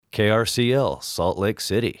KRCL, Salt Lake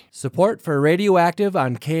City. Support for Radioactive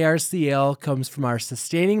on KRCL comes from our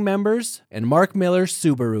sustaining members and Mark Miller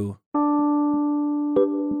Subaru.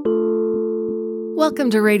 Welcome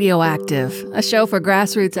to Radioactive, a show for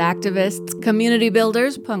grassroots activists, community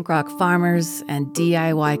builders, punk rock farmers, and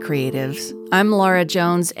DIY creatives. I'm Laura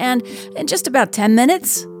Jones, and in just about 10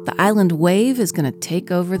 minutes, the Island Wave is going to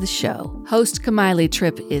take over the show. Host Kamaili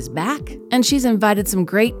Tripp is back, and she's invited some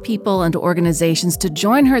great people and organizations to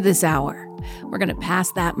join her this hour. We're going to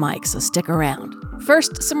pass that mic, so stick around.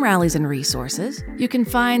 First, some rallies and resources. You can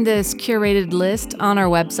find this curated list on our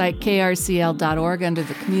website, krcl.org, under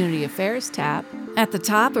the Community Affairs tab. At the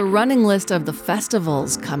top, a running list of the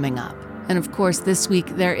festivals coming up. And of course, this week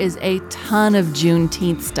there is a ton of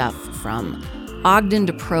Juneteenth stuff, from Ogden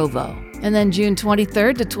to Provo. And then June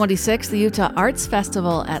 23rd to 26th, the Utah Arts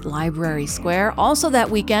Festival at Library Square. Also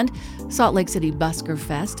that weekend, Salt Lake City Busker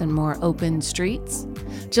Fest and more open streets.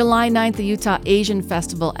 July 9th, the Utah Asian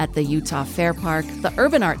Festival at the Utah Fair Park. The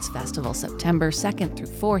Urban Arts Festival, September 2nd through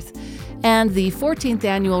 4th. And the 14th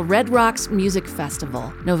Annual Red Rocks Music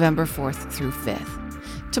Festival, November 4th through 5th.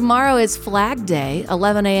 Tomorrow is Flag Day,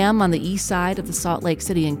 11 a.m. on the east side of the Salt Lake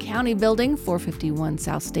City and County Building, 451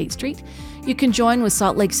 South State Street. You can join with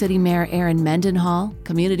Salt Lake City Mayor Aaron Mendenhall,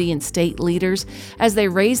 community and state leaders, as they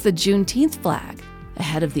raise the Juneteenth flag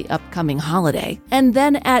ahead of the upcoming holiday. And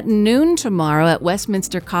then at noon tomorrow at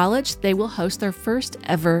Westminster College, they will host their first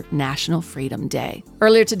ever National Freedom Day.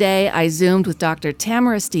 Earlier today, I Zoomed with Dr.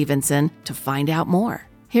 Tamara Stevenson to find out more.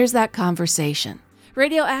 Here's that conversation.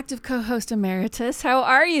 Radioactive co-host emeritus, how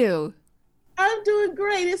are you? I'm doing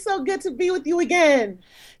great. It's so good to be with you again.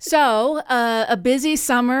 So, a busy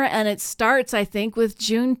summer, and it starts, I think, with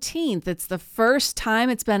Juneteenth. It's the first time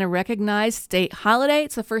it's been a recognized state holiday.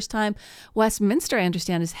 It's the first time Westminster, I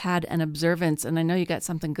understand, has had an observance, and I know you got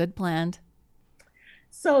something good planned.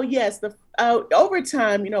 So, yes, over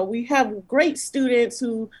time, we have great students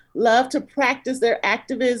who love to practice their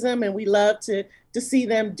activism, and we love to see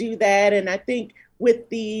them do that. And I think with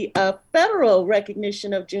the federal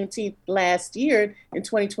recognition of Juneteenth last year in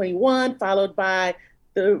 2021, followed by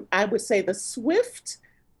the swift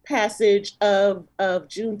passage of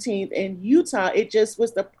Juneteenth in Utah, it just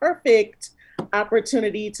was the perfect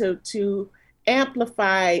opportunity to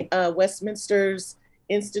amplify Westminster's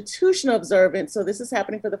institutional observance. So this is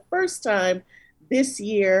happening for the first time this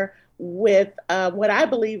year with what I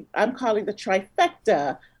believe I'm calling the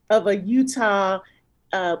trifecta of a Utah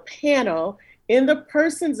panel in the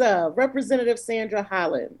persons of Representative Sandra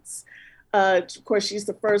Hollins. Of course, she's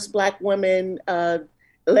the first Black woman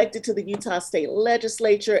elected to the Utah State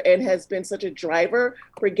Legislature and has been such a driver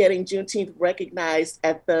for getting Juneteenth recognized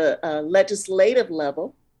at the legislative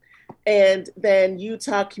level. And then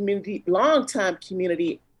Utah longtime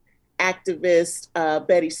community activist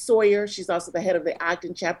Betty Sawyer. She's also the head of the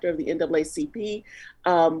Ogden chapter of the NAACP.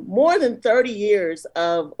 More than 30 years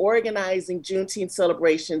of organizing Juneteenth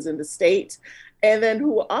celebrations in the state. And then who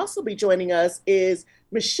will also be joining us is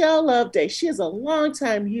Michelle Loveday. She is a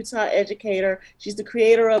longtime Utah educator. She's the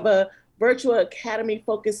creator of a virtual academy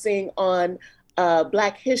focusing on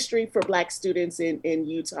Black history for Black students in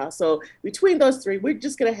Utah. So between those three, we're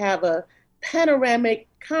just going to have a panoramic,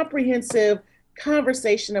 comprehensive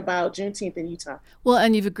conversation about Juneteenth in Utah. Well,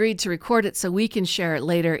 and you've agreed to record it so we can share it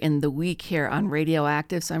later in the week here on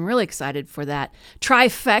Radioactive. So I'm really excited for that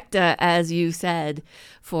trifecta, as you said,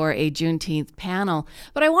 for a Juneteenth panel.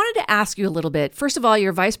 But I wanted to ask you a little bit. First of all,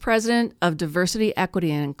 you're Vice President of Diversity,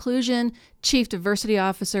 Equity, and Inclusion, Chief Diversity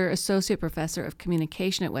Officer, Associate Professor of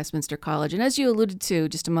Communication at Westminster College. And as you alluded to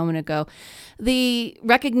just a moment ago, the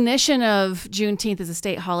recognition of Juneteenth as a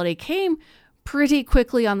state holiday came pretty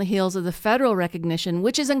quickly on the heels of the federal recognition,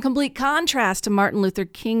 which is in complete contrast to Martin Luther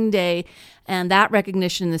King Day and that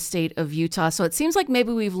recognition in the state of Utah. So it seems like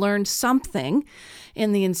maybe we've learned something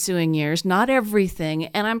in the ensuing years, not everything.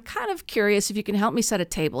 And I'm kind of curious if you can help me set a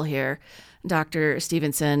table here, Dr.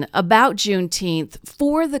 Stevenson, about Juneteenth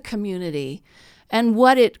for the community and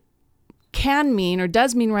what it can mean or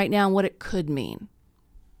does mean right now and what it could mean.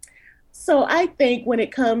 So I think when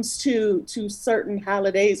it comes to certain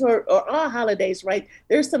holidays or all holidays, right,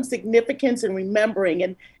 there's some significance in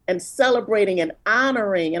remembering and celebrating and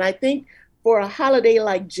honoring. And I think for a holiday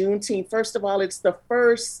like Juneteenth, first of all, it's the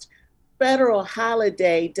first federal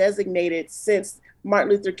holiday designated since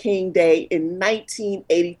Martin Luther King Day in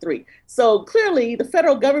 1983. So clearly the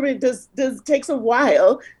federal government does takes a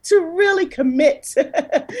while to really commit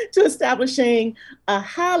to establishing a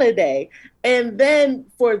holiday. And then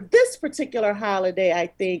for this particular holiday, I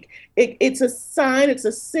think it's a sign, it's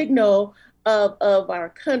a signal of our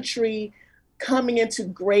country coming into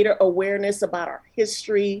greater awareness about our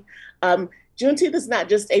history. Juneteenth is not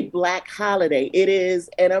just a Black holiday. It is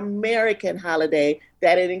an American holiday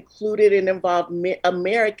that it included and involved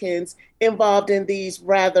Americans involved in these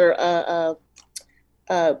rather,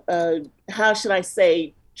 how should I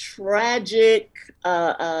say, tragic,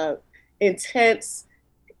 intense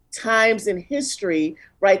times in history,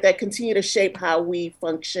 right, that continue to shape how we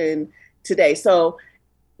function today. So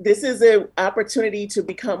this is an opportunity to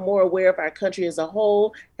become more aware of our country as a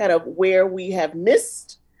whole, kind of where we have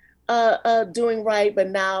missed doing right, but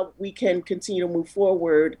now we can continue to move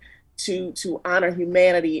forward to honor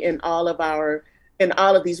humanity in all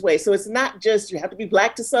of these ways. So it's not just you have to be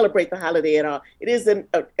Black to celebrate the holiday at all. It is an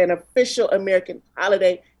official American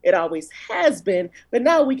holiday. It always has been, but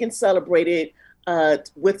now we can celebrate it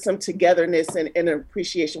with some togetherness and an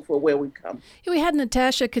appreciation for where we come. We had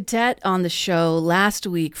Natasha Cadet on the show last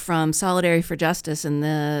week from Solidarity for Justice and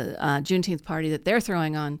the Juneteenth party that they're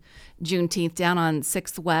throwing on Juneteenth down on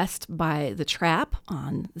 6th West by the Trap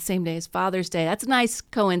on the same day as Father's Day. That's a nice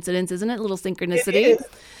coincidence, isn't it? A little synchronicity.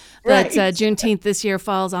 That Juneteenth this year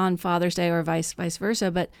falls on Father's Day or vice versa.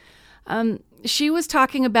 But she was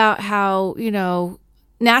talking about how,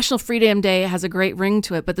 National Freedom Day has a great ring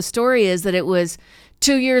to it, but the story is that it was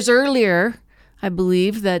 2 years earlier, I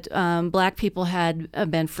believe, that Black people had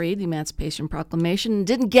been freed, the Emancipation Proclamation,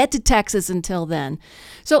 didn't get to Texas until then.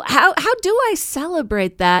 So how do I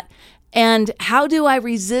celebrate that, and how do I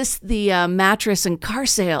resist the mattress and car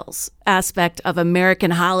sales aspect of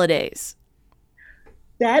American holidays?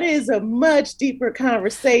 That is a much deeper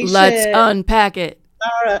conversation. Let's unpack it.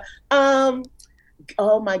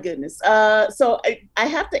 Oh my goodness. So I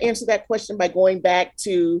have to answer that question by going back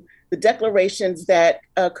to the declarations that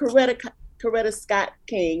Coretta Scott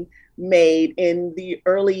King made in the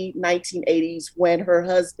early 1980s when her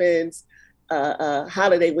husband's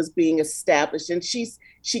holiday was being established. And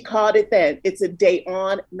she called it then, it's a day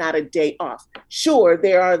on, not a day off. Sure,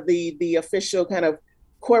 there are the official kind of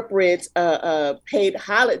corporate paid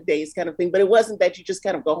holidays kind of thing, but it wasn't that you just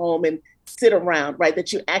kind of go home and sit around, right?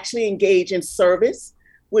 That you actually engage in service,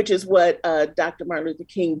 which is what Dr. Martin Luther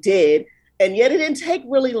King did. And yet it didn't take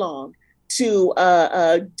really long to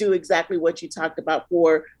do exactly what you talked about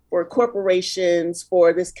for corporations,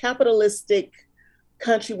 for this capitalistic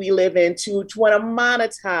country we live in, to want to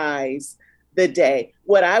monetize the day.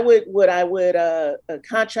 What I would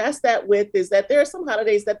contrast that with is that there are some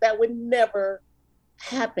holidays that would never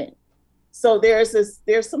happen. So there's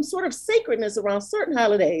some sort of sacredness around certain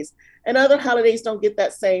holidays, and other holidays don't get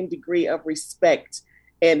that same degree of respect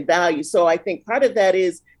and value. So I think part of that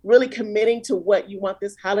is really committing to what you want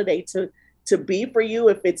this holiday to be for you.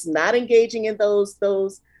 If it's not engaging in those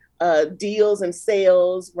deals and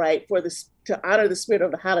sales, right, to honor the spirit of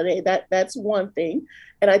the holiday, that's one thing.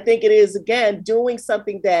 And I think it is, again, doing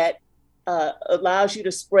something that allows you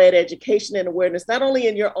to spread education and awareness, not only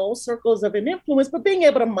in your own circles of influence, but being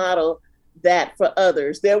able to model that for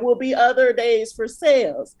others. There will be other days for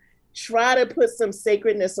sales. Try to put some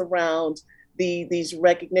sacredness around these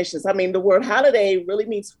recognitions. I mean, the word holiday really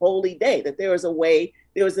means holy day, that there was a way,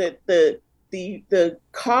 there was the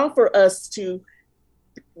call for us to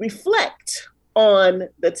reflect on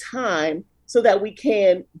the time so that we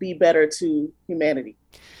can be better to humanity.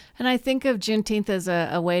 And I think of Juneteenth as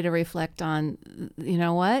a way to reflect on,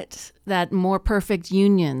 that more perfect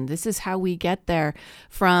union. This is how we get there,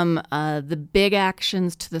 from the big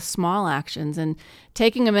actions to the small actions. And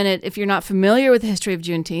taking a minute, if you're not familiar with the history of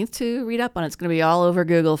Juneteenth, to read up on it. It's going to be all over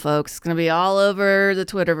Google, folks. It's going to be all over the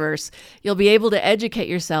Twitterverse. You'll be able to educate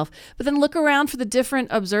yourself. But then look around for the different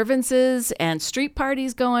observances and street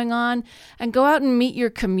parties going on, and go out and meet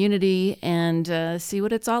your community and see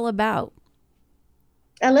what it's all about.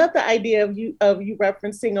 I love the idea of you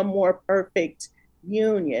referencing a more perfect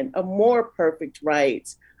union, a more perfect right.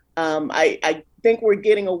 I think we're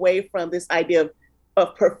getting away from this idea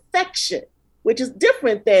of perfection, which is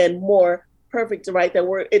different than more perfect right. That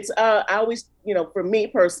word, I always, for me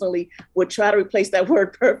personally, would try to replace that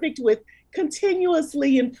word perfect with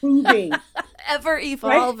continuously improving. Ever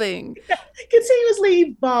evolving. Right? Continuously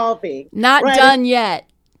evolving. Not right? Done yet.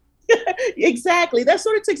 Exactly. That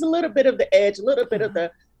sort of takes a little bit of the edge, a little bit of the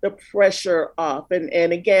pressure off.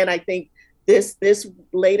 And again, I think this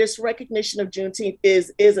latest recognition of Juneteenth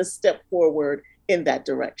is a step forward in that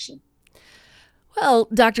direction. Well,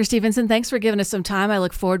 Dr. Stevenson, thanks for giving us some time. I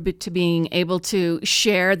look forward to being able to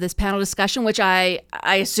share this panel discussion, which I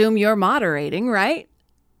assume you're moderating, right?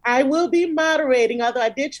 I will be moderating, although I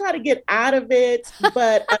did try to get out of it,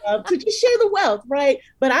 but to just share the wealth, right?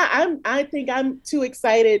 But I think I'm too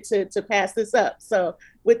excited to pass this up. So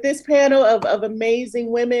with this panel of amazing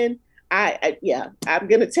women, I'm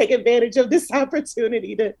going to take advantage of this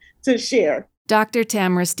opportunity to share. Dr.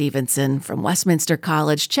 Tamara Stevenson from Westminster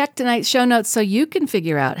College. Check tonight's show notes so you can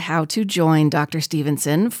figure out how to join Dr.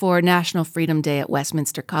 Stevenson for National Freedom Day at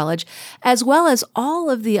Westminster College, as well as all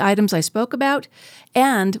of the items I spoke about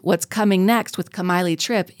and what's coming next with Kamali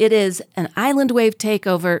Tripp. It is an Island Wave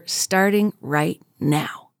takeover starting right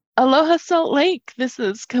now. Aloha Salt Lake. This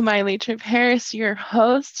is Kamali Tripp Harris, your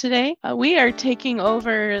host today. We are taking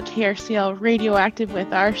over KRCL Radioactive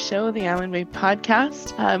with our show, the Island Wave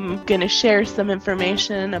Podcast. I'm going to share some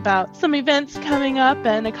information about some events coming up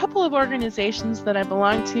and a couple of organizations that I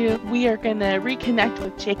belong to. We are going to reconnect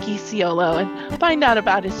with Jakey Ciolo and find out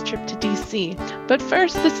about his trip to DC. But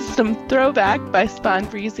first, this is some throwback by Spawn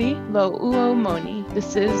Breezy, Lo Uo Moni.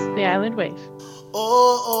 This is the Island Wave.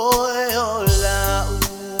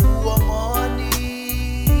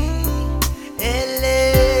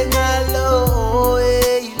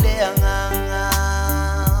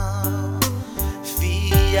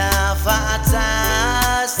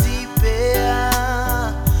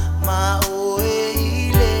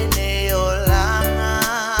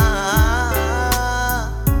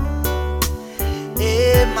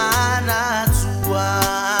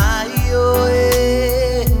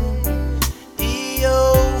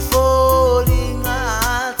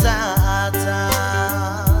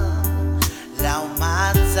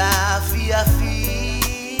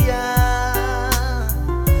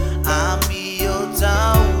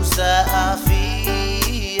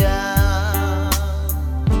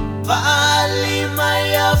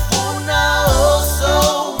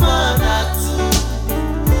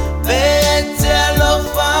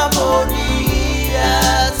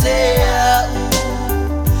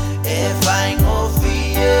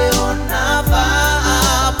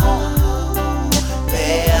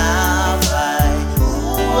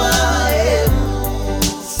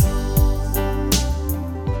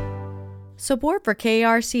 Support for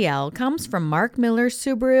KRCL comes from Mark Miller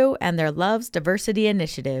Subaru and their Loves Diversity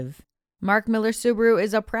Initiative. Mark Miller Subaru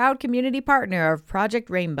is a proud community partner of Project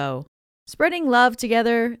Rainbow, spreading love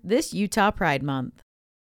together this Utah Pride Month.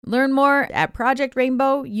 Learn more at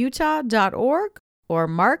projectrainbowutah.org or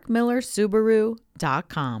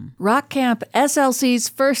markmillersubaru.com. Rock Camp SLC's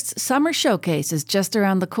first summer showcase is just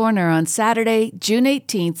around the corner on Saturday, June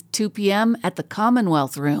 18th, 2 p.m. at the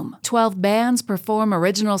Commonwealth Room. 12 bands perform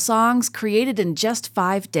original songs created in just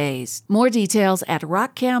 5 days. More details at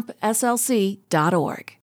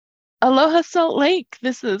rockcampslc.org. Aloha Salt Lake.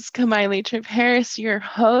 This is Kamali Tripp Harris, your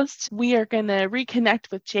host. We are going to reconnect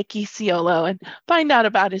with Jakey Ciolo and find out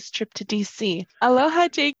about his trip to DC. Aloha,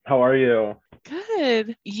 Jake. How are you?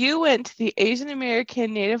 Good. You went to the Asian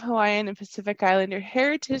American, Native Hawaiian, and Pacific Islander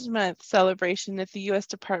Heritage Month celebration at the U.S.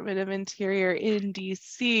 Department of Interior in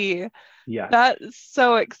D.C. Yeah. That's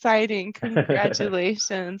so exciting.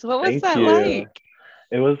 Congratulations. What was Thank that you. like?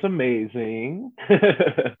 It was amazing.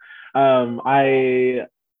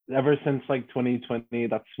 Ever since like 2020,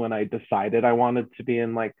 that's when I decided I wanted to be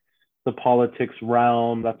in like the politics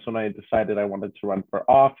realm. That's when I decided I wanted to run for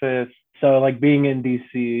office. So like being in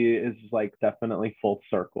DC is like definitely full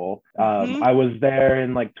circle. I was there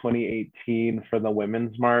in like 2018 for the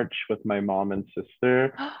Women's March with my mom and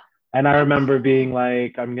sister. And I remember being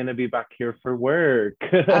like, I'm going to be back here for work.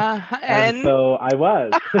 And so I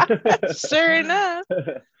was. Sure enough.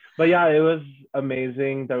 But yeah, it was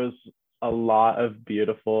amazing. There was a lot of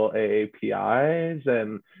beautiful AAPIs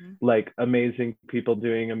and like amazing people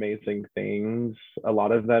doing amazing things. A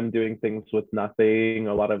lot of them doing things with nothing.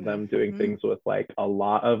 A lot of them doing things with like a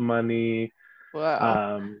lot of money.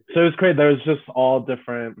 Wow. So it was great. There was just all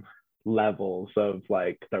different levels of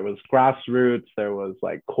like, there was grassroots, there was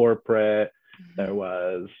like corporate, there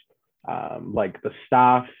was like the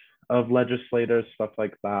staff of legislators, stuff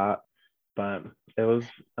like that. But it was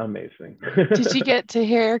amazing. Did you get to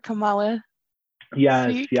hear Kamala?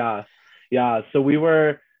 Yes, speak? yeah. So we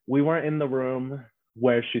weren't in the room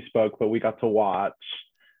where she spoke, but we got to watch.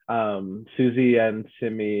 Susie and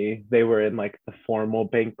Simi, they were in like the formal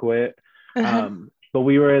banquet. But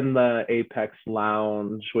we were in the Apex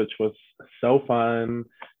Lounge, which was so fun.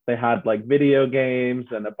 They had like video games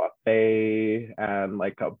and a buffet and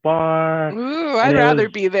like a bar. Ooh, I'd rather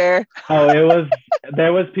be there. There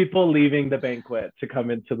was people leaving the banquet to come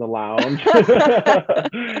into the lounge.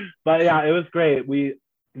 But yeah, it was great. We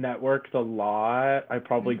networked a lot. I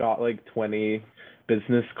probably got like 20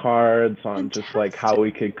 business cards on just like how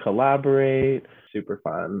we could collaborate. Super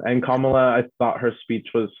fun. And Kamala, I thought her speech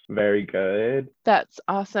was very good. That's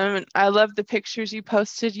awesome. I love the pictures you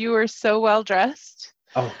posted. You were so well dressed.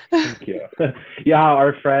 Oh, thank you. Yeah,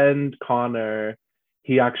 our friend Connor,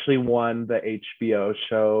 he actually won the HBO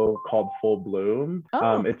show called Full Bloom.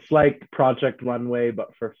 Oh. It's like Project Runway, but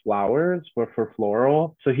for flowers, but for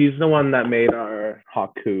floral. So he's the one that made our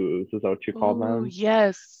hakus, is that what you call them?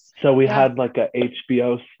 Yes. So we had like a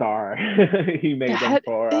HBO star. He made them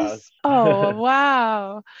for us. Oh,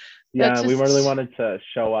 wow. Yeah, we really wanted to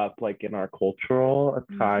show up like in our cultural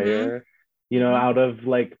attire. You know, out of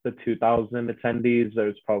like the 2,000 attendees,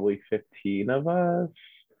 there's probably 15 of us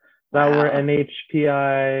that were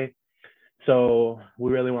NHPI. So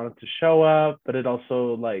we really wanted to show up, but it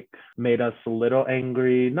also like made us a little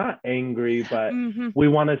angry. Not angry, but we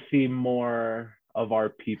want to see more of our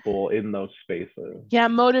people in those spaces. Yeah,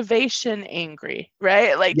 motivation angry,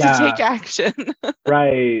 right? Like to take action.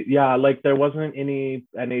 Right. Yeah, like there wasn't any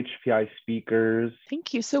NHPI speakers.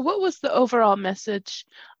 Thank you. So what was the overall message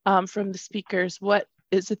from the speakers? What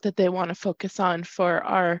is it that they want to focus on for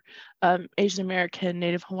our Asian American,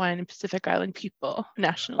 Native Hawaiian, and Pacific Island people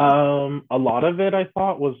nationally? A lot of it I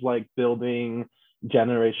thought was like building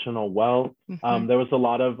generational wealth. There was a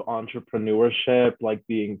lot of entrepreneurship like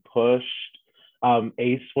being pushed.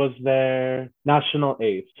 ACE was there, National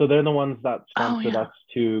ACE. So they're the ones that sponsored us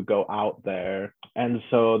to go out there. And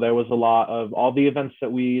so there was a lot of all the events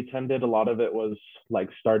that we attended, a lot of it was like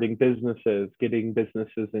starting businesses, getting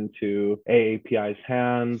businesses into AAPI's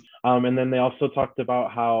hands. And then they also talked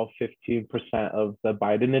about how 15% of the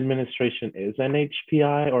Biden administration is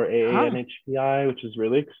NHPI or AANHPI, which is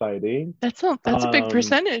really exciting. That's a big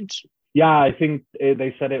percentage. Yeah, I think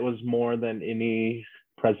they said it was more than any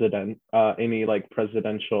presidential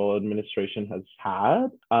administration has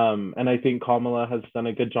had. And I think Kamala has done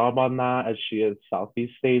a good job on that, as she is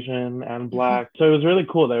Southeast Asian and Black. So it was really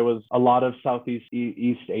cool. There was a lot of Southeast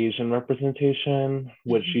East Asian representation,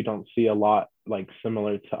 which you don't see a lot like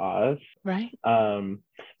similar to us. Right.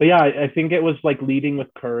 But yeah, I think it was like leading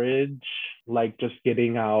with courage, like just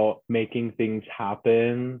getting out, making things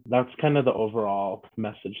happen. That's kind of the overall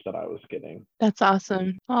message that I was getting. That's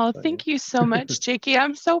awesome. Oh, thank you so much, Jakey.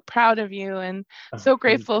 I'm so proud of you and so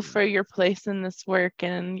grateful for your place in this work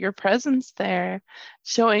and your presence there,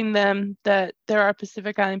 showing them that there are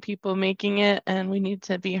Pacific Island people making it and we need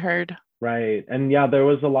to be heard. Right. And yeah, there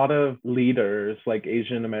was a lot of leaders, like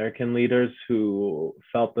Asian American leaders, who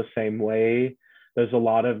felt the same way. There's a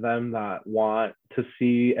lot of them that want to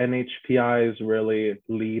see NHPIs really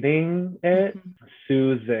leading it.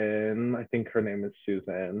 Susan, I think her name is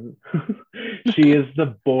Susan. She is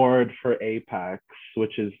the board for APEX,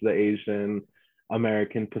 which is the Asian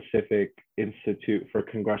American Pacific Institute for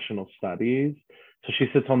Congressional Studies. So she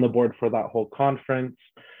sits on the board for that whole conference.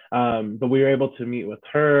 But we were able to meet with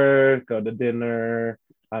her, go to dinner,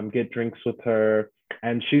 get drinks with her.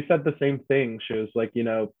 And she said the same thing. She was like, you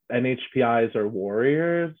know, NHPIs are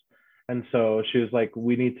warriors. And so she was like,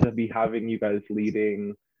 we need to be having you guys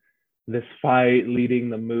leading this fight, leading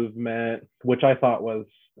the movement, which I thought was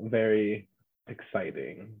very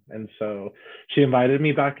exciting. And so she invited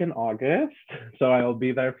me back in August. So I'll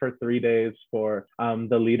be there for 3 days for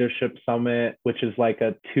the Leadership Summit, which is like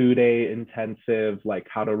a 2-day intensive, like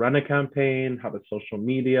how to run a campaign, how to social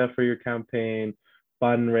media for your campaign,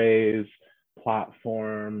 fundraise,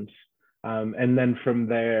 platforms. And then from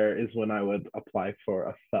there is when I would apply for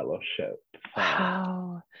a fellowship.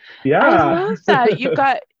 Wow. Yeah. I love that.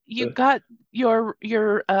 You got your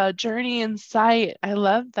journey in sight. I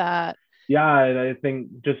love that. Yeah, and I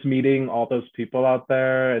think just meeting all those people out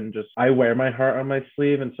there, and just I wear my heart on my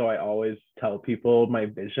sleeve, and so I always tell people my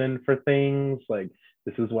vision for things, like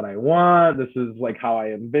this is what I want, this is like how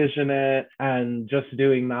I envision it, and just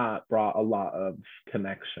doing that brought a lot of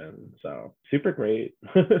connection. So super great.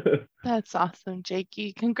 That's awesome,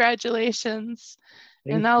 Jakey. Congratulations.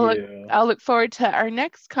 Thank and I'll look forward to our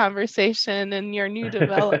next conversation and your new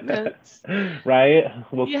developments. Right?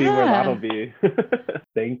 We'll see where that'll be.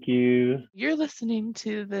 Thank you. You're listening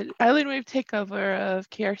to the Island Wave Takeover of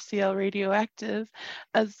KRCL Radioactive.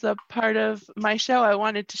 As a part of my show, I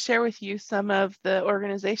wanted to share with you some of the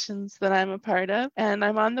organizations that I'm a part of. And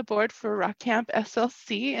I'm on the board for Rock Camp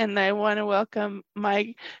SLC, and I want to welcome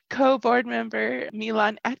my co-board member,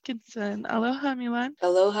 Milan Atkinson. Aloha, Milan.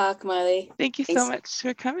 Aloha, Kamali. Thank you so much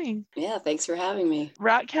for coming. Yeah, thanks for having me.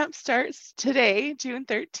 Rock Camp starts today, June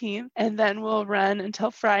 13th, and then we'll run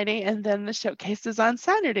until Friday, and then the showcase is on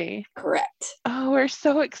Saturday. Correct. Oh, we're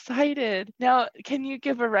so excited. Now, can you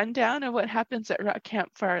give a rundown of what happens at Rock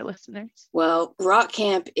Camp for our listeners? Well, Rock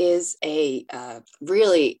Camp is a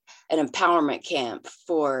really an empowerment camp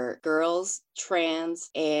for girls, trans,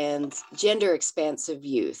 and gender expansive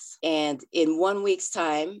youth. And in 1 week's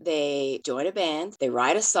time, they join a band, they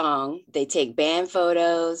write a song, they take band photos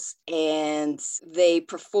photos, and they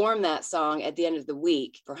perform that song at the end of the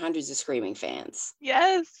week for hundreds of screaming fans.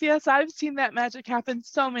 Yes, I've seen that magic happen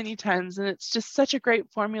so many times, and it's just such a great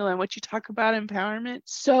formula. And what you talk about empowerment,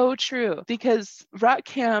 so true, because Rock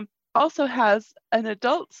Camp also has an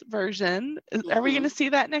adult version. Are we going to see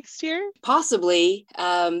that next year? Possibly.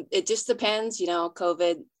 It just depends,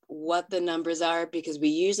 COVID, what the numbers are, because we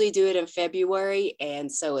usually do it in February,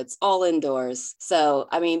 and so it's all indoors. So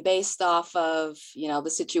based off of the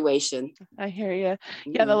situation. I hear you.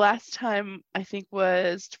 Yeah, the last time I think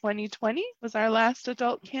was 2020 was our last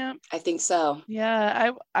adult camp. I think so.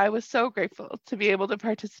 Yeah, I was so grateful to be able to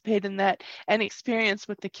participate in that and experience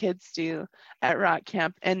what the kids do at Rock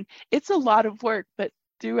Camp. And it's a lot of work, but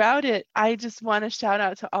throughout it, I just want to shout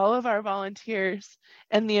out to all of our volunteers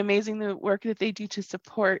and the amazing work that they do to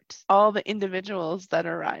support all the individuals that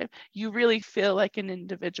arrive. You really feel like an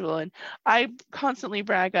individual. And I constantly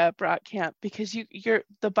brag up Rock Camp because you're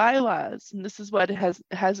the bylaws, and this is what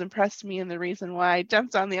has impressed me, and the reason why I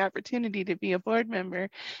jumped on the opportunity to be a board member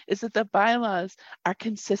is that the bylaws are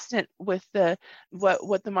consistent with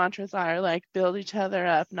what the mantras are, like build each other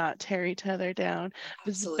up, not tear each other down,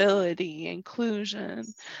 visibility, inclusion.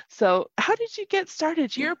 So how did you get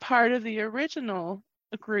started? You're part of the original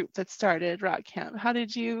group that started Rock Camp. How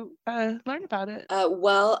did you learn about it?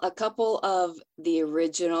 Well, a couple of the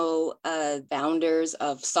original founders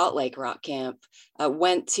of Salt Lake Rock Camp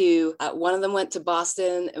went to, one of them went to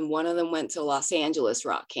Boston and one of them went to Los Angeles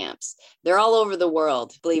Rock Camps. They're all over the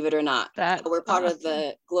world, believe it or not. We're part of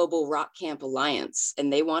the Global Rock Camp Alliance,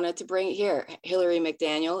 and they wanted to bring it here. Hillary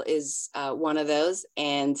McDaniel is one of those.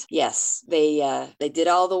 And yes, they did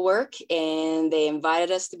all the work and they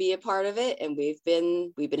invited us to be a part of it. And we've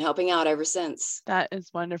been helping out ever since. That is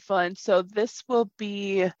wonderful. And so this will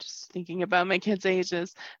be, just thinking about my kids'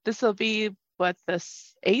 ages, this will be what, the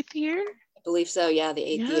 8th year? I believe so. Yeah, the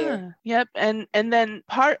 8th year. Yep. And then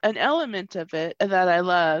an element of it that I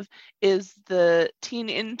love is the teen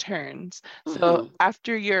interns. So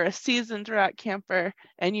after you're a seasoned rock camper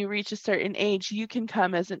and you reach a certain age, you can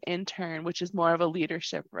come as an intern, which is more of a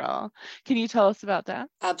leadership role. Can you tell us about that?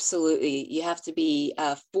 Absolutely. You have to be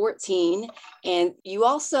 14, and you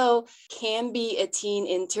also can be a teen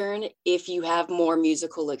intern if you have more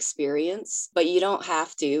musical experience, but you don't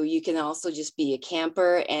have to. You can also just be a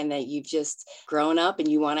camper and that you've just grown up and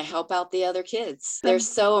you want to help out the other kids. They're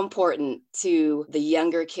so important to the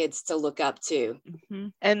younger kids to look up to.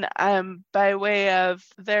 And by way of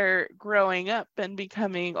their growing up and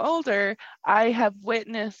becoming older, I have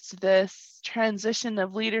witnessed this transition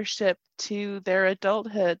of leadership to their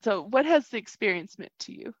adulthood. So what has the experience meant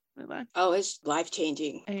to you? Oh, it's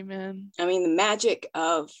life-changing. Amen. The magic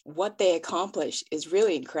of what they accomplish is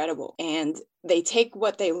really incredible. And they take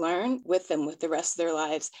what they learn with them with the rest of their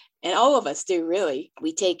lives. And all of us do, really.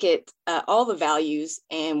 We take it, all the values,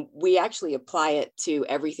 and we actually apply it to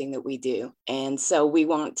everything that we do. And so we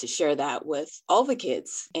want to share that with all the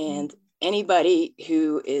kids. And anybody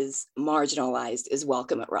who is marginalized is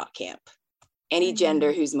welcome at Rock Camp. Any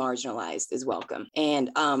gender who's marginalized is welcome. And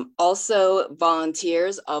also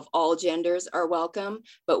volunteers of all genders are welcome,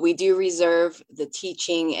 but we do reserve the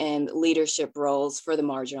teaching and leadership roles for the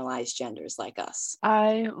marginalized genders like us.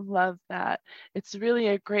 I love that. It's really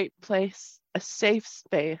a great place, a safe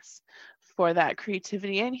space for that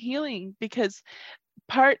creativity and healing, because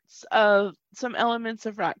parts of some elements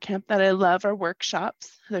of Rock Camp that I love are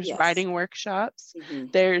workshops. There's writing workshops,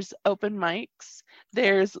 there's open mics,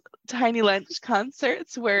 there's tiny lunch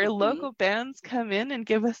concerts where local bands come in and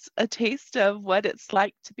give us a taste of what it's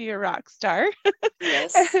like to be a rock star.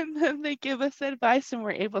 And then they give us advice and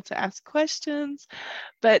we're able to ask questions.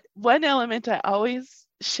 But one element I always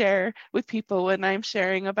share with people when I'm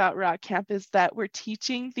sharing about Rock Camp is that we're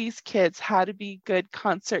teaching these kids how to be good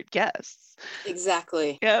concert guests.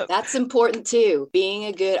 Exactly. Yep. That's important too. Being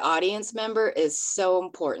a good audience member is so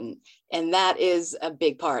important. And that is a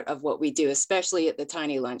big part of what we do, especially at the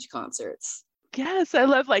tiny lunch concerts. Yes, I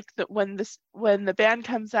love when the band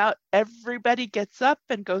comes out, everybody gets up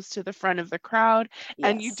and goes to the front of the crowd,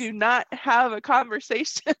 and you do not have a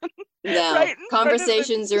conversation. No, right,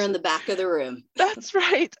 conversations are in the back of the room. That's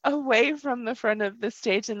right, away from the front of the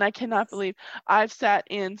stage. And I cannot believe I've sat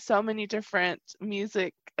in so many different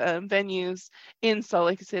music venues in Salt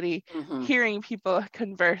Lake City, hearing people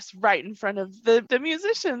converse right in front of the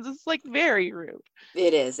musicians. It's like very rude.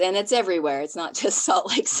 It is, and it's everywhere. It's not just Salt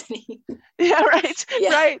Lake City. Yeah, right,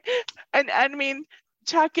 right. And I mean,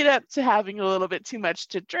 chalk it up to having a little bit too much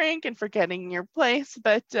to drink and forgetting your place,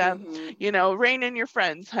 but rein in your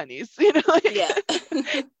friends, honeys.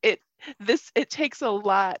 it takes a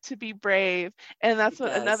lot to be brave. And that's It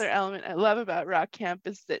what does. another element I love about Rock Camp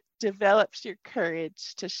is that develops your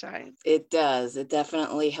courage to shine. It does. It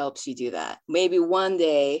definitely helps you do that. Maybe one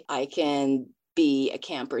day I can be a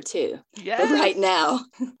camper too. Yes. But right now,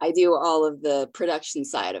 I do all of the production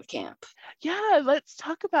side of camp. Yeah, let's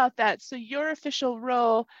talk about that. So your official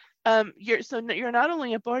role, you're not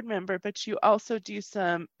only a board member, but you also do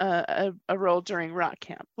some a role during Rock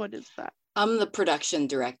Camp. What is that? I'm the production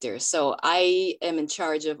director, so I am in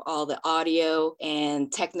charge of all the audio and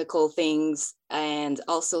technical things, and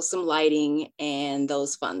also some lighting and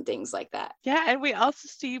those fun things like that. Yeah, and we also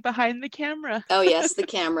see you behind the camera. Oh yes, the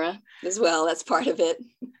camera as well. That's part of it.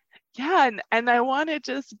 Yeah, and I want to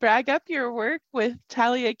just brag up your work with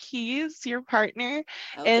Talia Keys, your partner,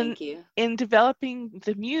 Oh, and thank you. in developing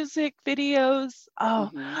the music videos. Oh,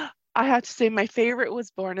 Mhm. I have to say my favorite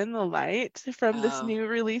was Born in the Light from this Oh. new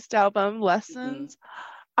released album, Lessons.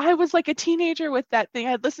 I was like a teenager with that thing.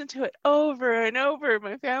 I'd listen to it over and over.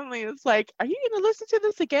 My family was like, "Are you going to listen to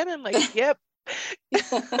this again?" I'm like, "Yep."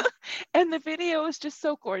 And the video is just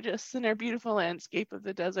so gorgeous in our beautiful landscape of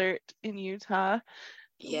the desert in Utah.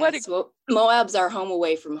 Yes, well, Moab's our home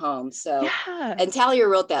away from home. So, Yeah. and Talia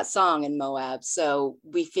wrote that song in Moab. So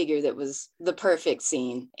we figured it was the perfect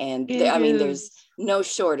scene. And there's no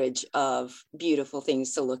shortage of beautiful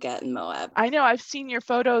things to look at in Moab. I know I've seen your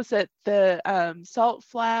photos at the Salt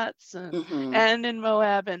Flats and in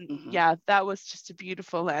Moab. And yeah, that was just a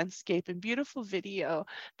beautiful landscape and beautiful video.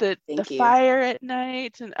 The fire at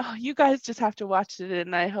night. And you guys just have to watch it.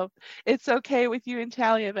 And I hope it's okay with you and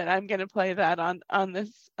Talia, but I'm going to play that on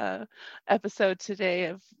this episode today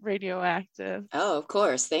of Radioactive. Oh, of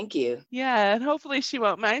course. Thank you. Yeah, and hopefully she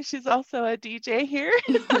won't mind. She's also a DJ here.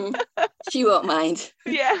 She won't mind.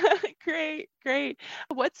 Yeah, great.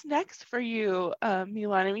 What's next for you,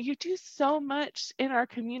 Milan? I mean, you do so much in our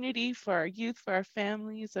community for our youth, for our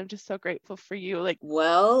families. I'm just so grateful for you.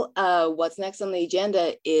 Well, what's next on the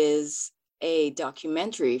agenda is a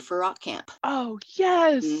documentary for Rock Camp. Oh,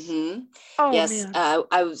 yes. Oh, yes. Man.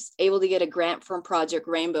 I was able to get a grant from Project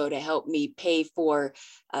Rainbow to help me pay for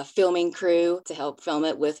a filming crew to help film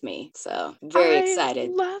it with me. So very excited.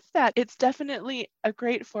 I love that. It's definitely a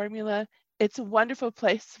great formula. It's a wonderful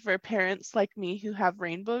place for parents like me who have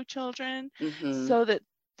rainbow children so that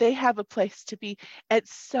they have a place to be.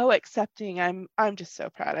 It's so accepting. I'm just so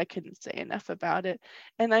proud. I couldn't say enough about it.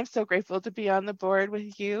 And I'm so grateful to be on the board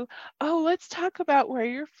with you. Oh, let's talk about where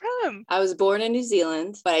you're from. I was born in New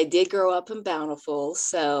Zealand, but I did grow up in Bountiful.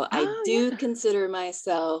 So I do consider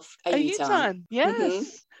myself a Utahn.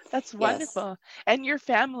 Yes. That's wonderful. Yes. And your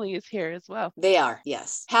family is here as well. They are,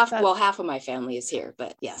 yes. Half of my family is here,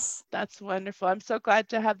 but yes. That's wonderful. I'm so glad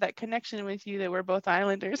to have that connection with you that we're both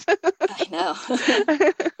islanders. I know.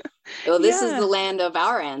 Well, this is the land of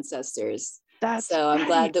our ancestors. So I'm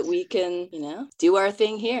glad that we can, do our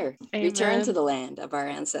thing here. Amen. Return to the land of our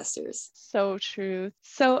ancestors. So true.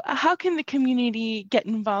 So how can the community get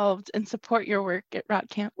involved and support your work at Rock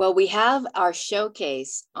Camp? Well, we have our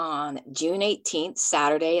showcase on June 18th,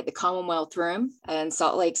 Saturday at the Commonwealth Room in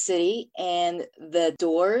Salt Lake City. And the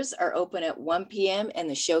doors are open at 1 p.m. and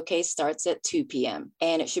the showcase starts at 2 p.m.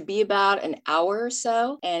 And it should be about an hour or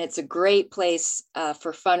so. And it's a great place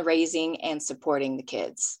for fundraising and supporting the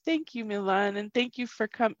kids. Thank you, Milan. And thank you for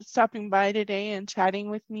stopping by today and chatting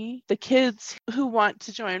with me. The kids who want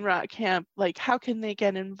to join Rock Camp, how can they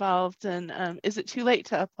get involved? And is it too late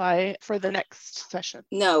to apply for the next session?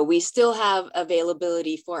 No, we still have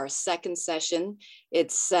availability for our second session.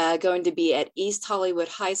 It's going to be at East Hollywood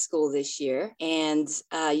High School this year. And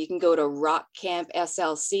you can go to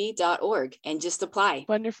rockcampslc.org and just apply.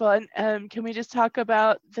 Wonderful. And can we just talk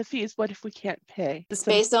about the fees? What if we can't pay? It's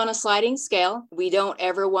based on a sliding scale. We don't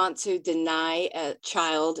ever want to deny a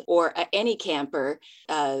child or any camper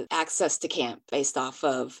access to camp based off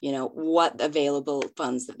of, what available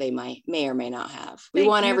funds that they may or may not have. We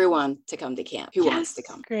want everyone to come to camp who wants to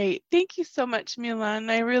come. Great. Thank you so much, Milan.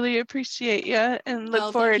 I really appreciate you and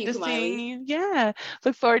look forward to seeing you. Yeah.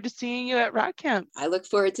 Look forward to seeing you at Rock Camp. I look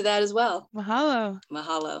forward to that as well. Mahalo.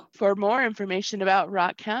 Mahalo. For more information about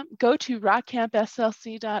Rock Camp, go to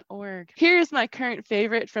rockcampslc.org. Here's my current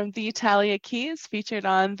favorite from the Talia Keys, featured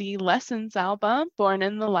on the Lessons album, Born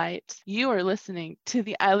in the Light. You are listening to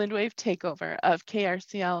the Island Wave Takeover of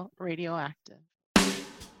KRCL Radioactive.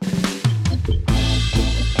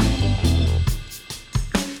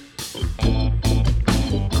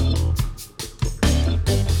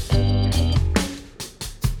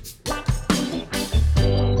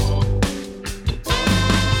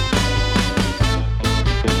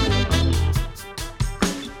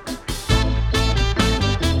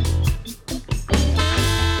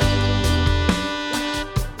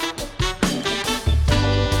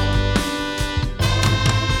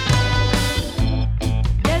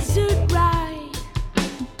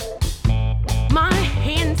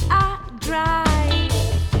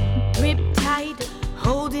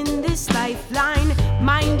 this lifeline.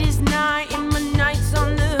 Mind is night and my night's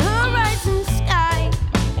on the horizon sky.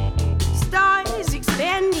 Stars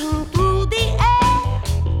expanding through the air.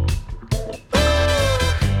 Ooh.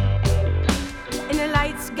 And the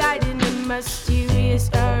lights guiding a mysterious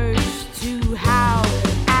urge to howl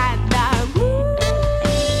at the moon.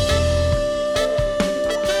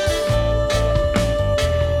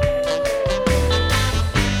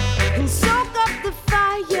 And soak up the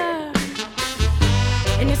fire.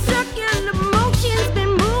 And the circular motion's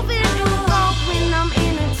been moving involved when I'm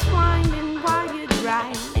intertwined and wired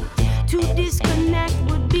right. To disconnect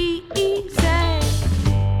would be easy.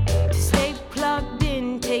 To stay plugged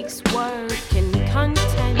in takes work and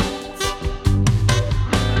content.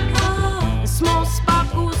 Small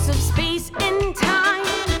sparkles of space and time.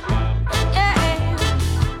 Yeah.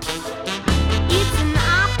 It's an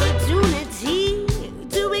opportunity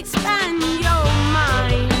to expand your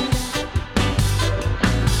mind.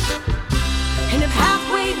 And if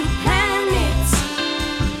halfway to planets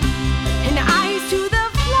and eyes to the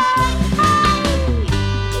fly,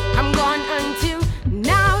 I'm gone until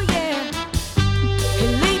now, yeah.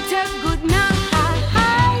 And later, good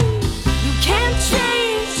night. You can't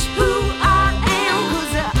change who I am,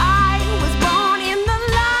 'cause I was born in the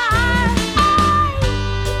light.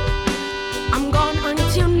 I'm gone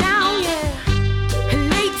until now, yeah. And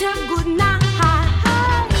later, good night.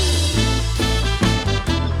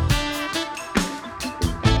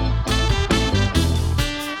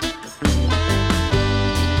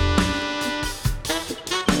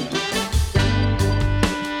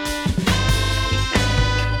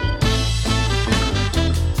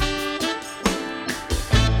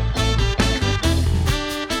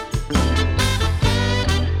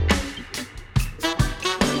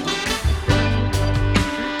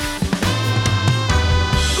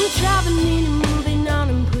 I'm traveling and moving on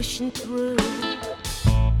and pushing through.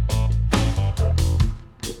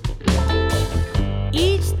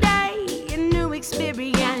 Each day a new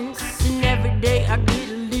experience, and every day I get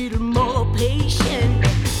a little more patient.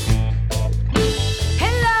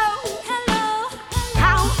 Hello, hello,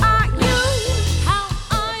 how are you? How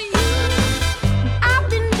are you? I've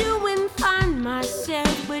been doing fine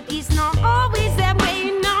myself, but it's not always that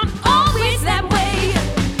way, not always that way.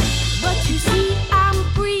 But you see, I'm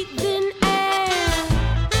breathing air,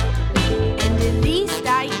 and at least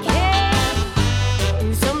I care.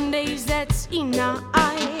 And some days that's enough,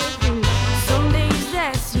 and some days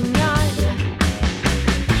that's enough.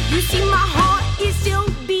 You see, my heart is still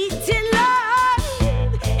beating live,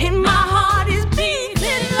 and my heart is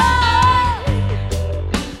beating live.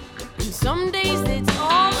 And some days that's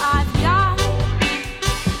all I've got.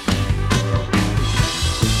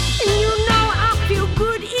 And you know I feel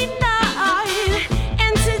good enough,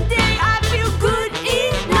 and today I feel good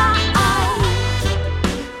enough.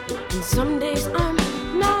 And some days I'm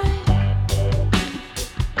not.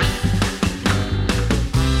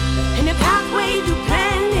 And the pathway to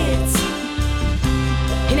planets,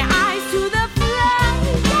 and the eyes to the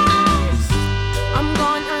flies. I'm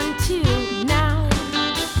gone until now.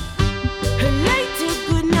 And later,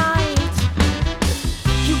 good night.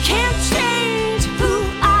 You can't change who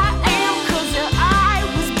I am, 'cause I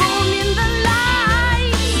was born in the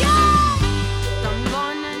light. Yeah. I'm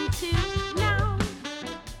gone until now.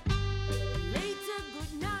 Later,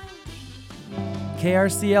 good night.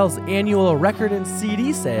 KRCL's annual record and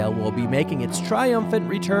CD sale will be making its triumphant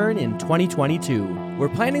return in 2022. We're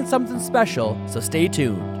planning something special, so stay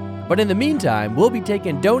tuned. But in the meantime, we'll be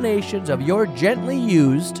taking donations of your gently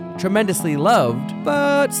used, tremendously loved,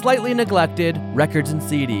 but slightly neglected records and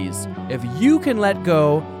CDs. If you can let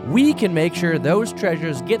go, we can make sure those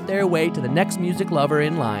treasures get their way to the next music lover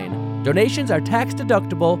in line. Donations are tax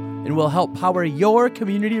deductible and will help power your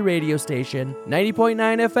community radio station,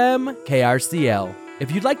 90.9 FM KRCL.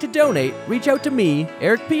 If you'd like to donate, reach out to me,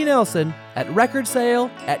 Eric P. Nelson, at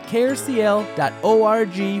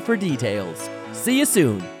recordsale@krcl.org for details. See you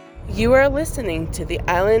soon. You are listening to the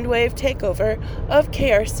Island Wave takeover of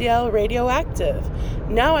KRCL Radioactive.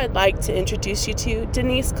 Now I'd like to introduce you to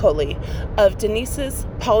Denise Coley of Denise's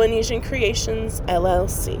Polynesian Creations,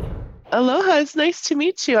 LLC. Aloha, it's nice to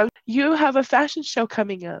meet you. You have a fashion show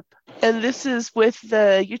coming up, and this is with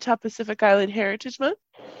the Utah Pacific Island Heritage Month?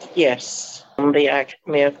 Yes. They asked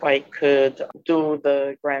me if I could do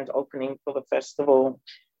the grand opening for the festival,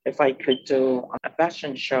 if I could do a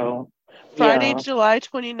fashion show. Friday, July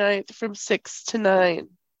 29th from 6 to 9.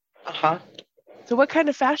 Uh-huh. So what kind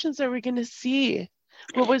of fashions are we going to see?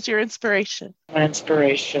 What was your inspiration? My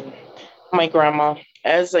inspiration, my grandma.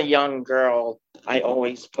 As a young girl, I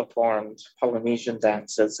always performed Polynesian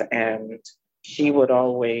dances, and she would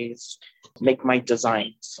always make my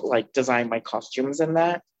designs, like design my costumes and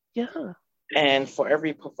that. Yeah. And for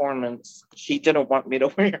every performance, she didn't want me to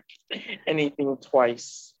wear anything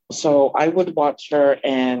twice. So I would watch her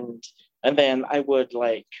and then I would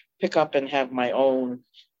like pick up and have my own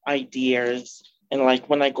ideas. And like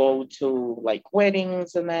when I go to like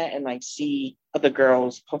weddings and that, and I see other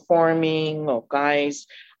girls performing or guys,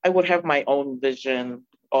 I would have my own vision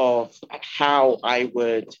of how I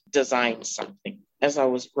would design something. As I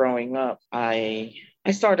was growing up, I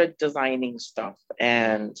started designing stuff,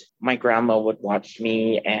 and my grandma would watch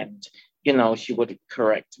me, and she would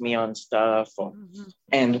correct me on stuff.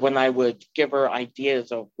 And when I would give her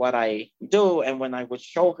ideas of what I do, and when I would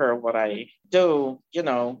show her what I do,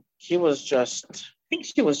 she was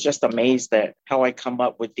just amazed at how I come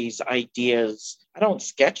up with these ideas. I don't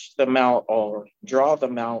sketch them out or draw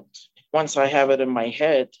them out. Once I have it in my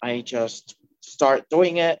head, I just start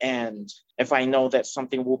doing it. And if I know that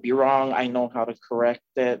something will be wrong, I know how to correct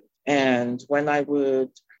it. And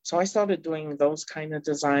so I started doing those kind of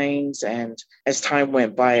designs. And as time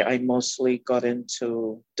went by, I mostly got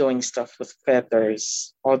into doing stuff with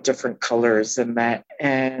feathers, all different colors and that.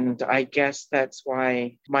 And I guess that's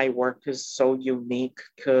why my work is so unique,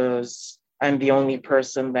 because I'm the only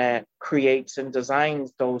person that creates and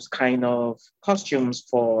designs those kind of costumes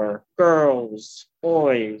for girls,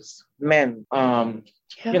 boys, men,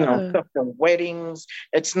 stuff for weddings.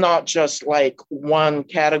 It's not just like one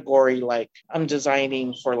category. Like I'm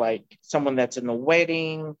designing for like someone that's in a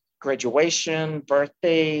wedding, graduation,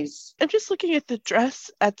 birthdays. I'm just looking at the dress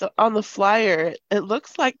on the flyer. It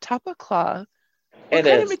looks like tapa cloth. What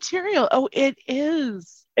kind of material? Oh, it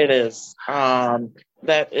is. It is.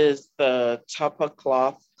 That is the tapa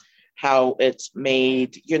cloth, how it's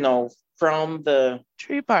made, from the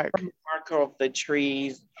tree bark, of the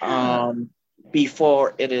trees,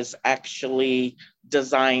 before it is actually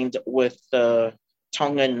designed with the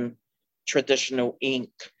Tongan traditional ink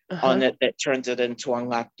on it that turns it into a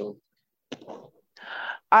ngatu.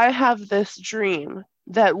 I have this dream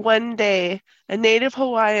that one day a native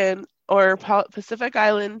Hawaiian or Pacific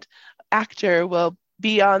Island actor will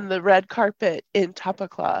be on the red carpet in tapa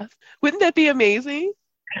cloth. Wouldn't that be amazing?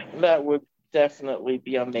 That would definitely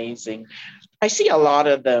be amazing. I see a lot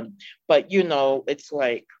of them, but it's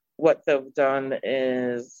like what they've done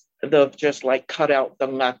is they've just like cut out the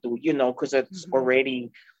ngatu, because it's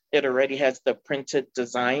it already has the printed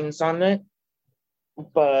designs on it.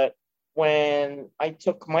 But when I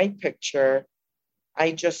took my picture,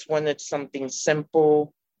 I just wanted something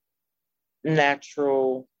simple,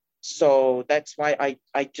 natural. So that's why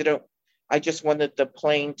I just wanted the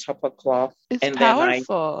plain tapa cloth. It's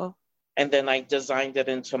powerful. Then I designed it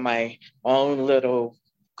into my own little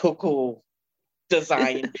cuckoo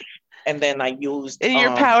design. And then I used... And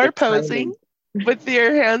you're power posing with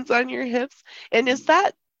your hands on your hips. And is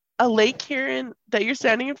that a lake here that you're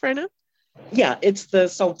standing in front of? Yeah, it's the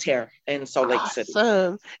Saltaire in Salt Lake City.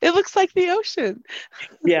 It looks like the ocean.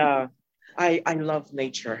 Yeah, I love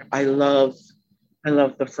nature. I love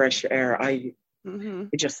the fresh air. I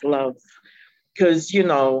just love, because,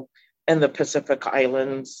 in the Pacific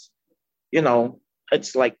Islands,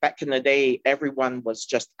 it's like back in the day, everyone was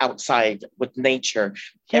just outside with nature.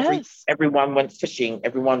 Yes. Everyone went fishing.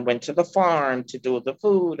 Everyone went to the farm to do the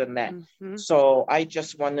food and that. So I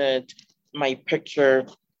just wanted my picture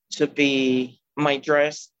to be my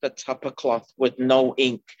dress, the tapa cloth with no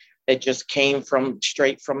ink. It just came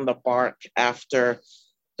straight from the bark after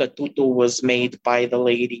the tutu was made by the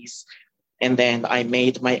ladies. And then I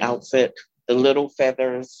made my outfit, the little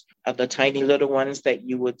feathers, the tiny little ones that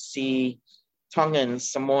you would see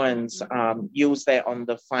Tongans, Samoans use that on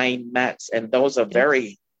the fine mats, and those are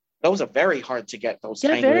very hard to get. Those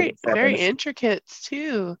tiny very very intricate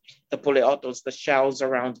too. The puleotos, the shells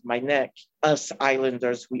around my neck. Us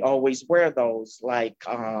islanders, we always wear those, like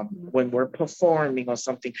when we're performing or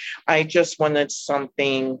something. I just wanted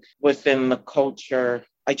something within the culture.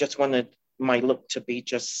 I just wanted my look to be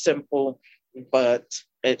just simple, but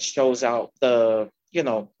it shows out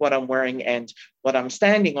what I'm wearing, and what I'm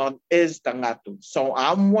standing on is the ngatu. So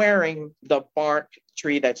I'm wearing the bark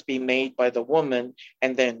tree that's being made by the woman,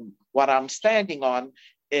 and then what I'm standing on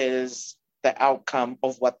is the outcome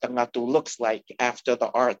of what the ngatu looks like after the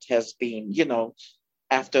art has been,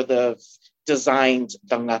 after the designed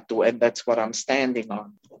the ngatu, and that's what I'm standing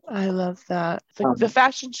on. I love that. The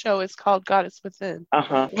fashion show is called Goddess Within.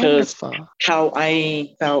 Because how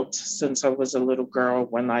I felt since I was a little girl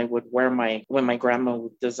when I would when my grandma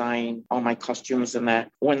would design all my costumes and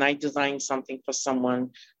that. When I designed something for someone,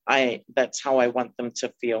 that's how I want them to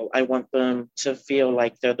feel. I want them to feel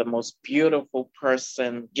like they're the most beautiful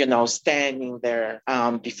person, standing there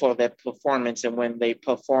before their performance. And when they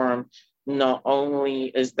perform, not only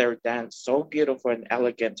is their dance so beautiful and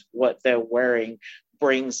elegant, what they're wearing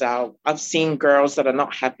brings out. I've seen girls that are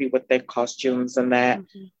not happy with their costumes and that,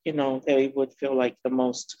 they would feel like the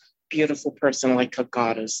most beautiful person, like a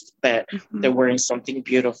goddess, that they're wearing something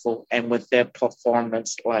beautiful, and with their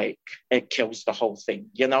performance, like, it kills the whole thing,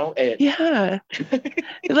 Yeah.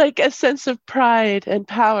 Like a sense of pride and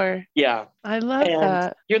power. Yeah. I love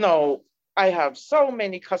that. I have so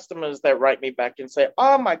many customers that write me back and say,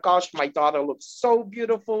 oh my gosh, my daughter looks so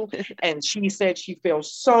beautiful. And she said she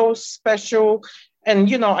feels so special. And,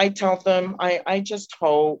 I tell them, I just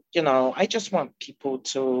hope, I just want people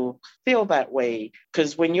to feel that way.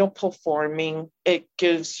 Because when you're performing, it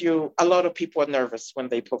gives you, a lot of people are nervous when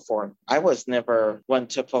they perform. I was never one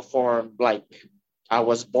to perform like I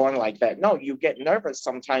was born like that. No, you get nervous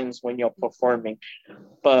sometimes when you're performing.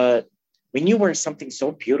 But when you wear something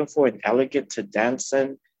so beautiful and elegant to dance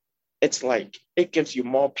in, it's like, it gives you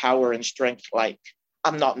more power and strength. Like,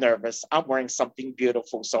 I'm not nervous. I'm wearing something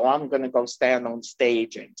beautiful. So I'm going to go stand on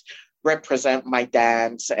stage and represent my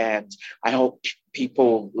dance. And I hope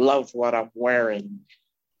people love what I'm wearing.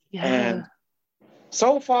 Yeah. And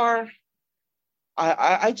so far,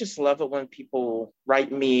 I just love it when people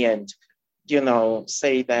write me and,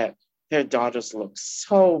 say that their daughters look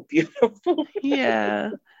so beautiful.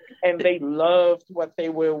 Yeah. And they loved what they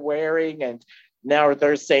were wearing, and now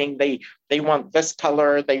they're saying they want this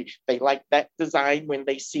color, they like that design when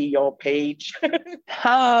they see your page.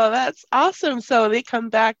 Oh, that's awesome. So they come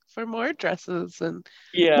back for more dresses and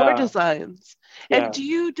more designs. Yeah. And do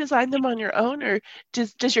you design them on your own, or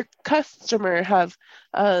does your customer have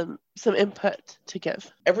some input to give?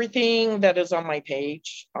 Everything that is on my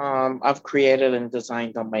page, I've created and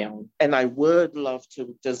designed on my own. And I would love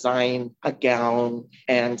to design a gown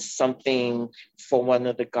and something for one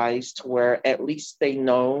of the guys to wear. At least they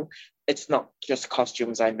know it's not just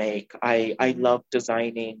costumes I make. I love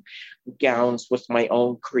designing gowns with my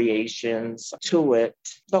own creations to it.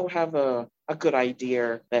 They'll have a good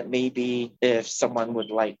idea that maybe if someone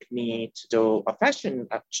would like me to do a fashion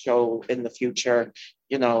show in the future,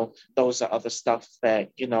 those are other stuff that,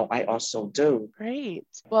 I also do. Great.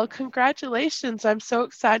 Well, congratulations. I'm so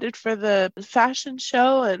excited for the fashion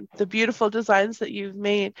show and the beautiful designs that you've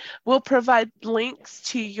made. We'll provide links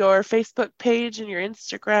to your Facebook page and your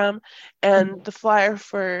Instagram and the flyer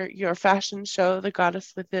for your fashion show, The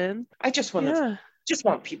Goddess Within. I just want to just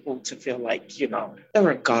want people to feel like, they're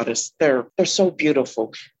a goddess. They're so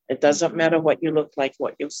beautiful. It doesn't matter what you look like,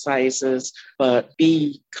 what your size is, but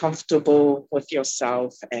be comfortable with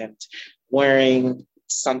yourself and wearing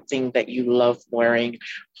something that you love wearing.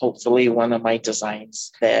 Hopefully one of my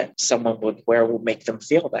designs that someone would wear will make them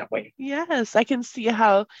feel that way. Yes, I can see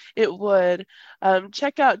how it would.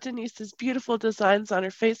 Check out Denise's beautiful designs on her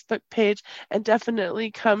Facebook page and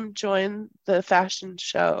definitely come join the fashion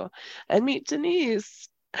show and meet Denise.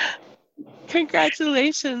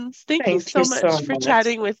 Congratulations. Thank you so much for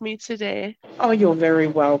chatting with me today. Oh, you're very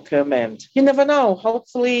welcome. And you never know.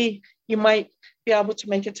 Hopefully you might be able to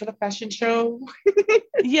make it to the fashion show.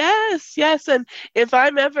 Yes. And if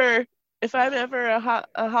I'm ever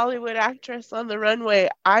a Hollywood actress on the runway,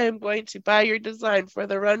 I am going to buy your design for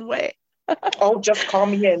the runway. Oh, just call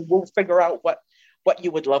me and we'll figure out what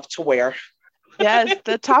you would love to wear. Yes,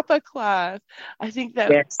 the Tapa cloth. I think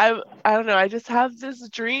that I don't know. I just have this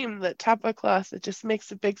dream that Tapa cloth, it just makes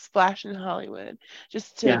a big splash in Hollywood,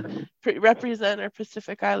 just to represent our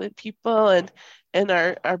Pacific Island people and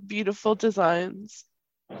our beautiful designs.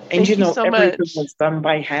 And Thank you so everything much. was done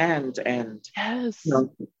by hand, and yes,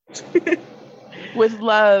 with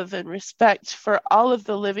love and respect for all of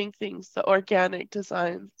the living things, the organic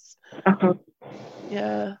designs.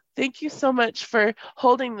 Yeah. Thank you so much for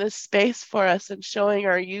holding this space for us and showing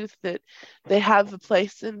our youth that they have a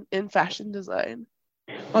place in fashion design.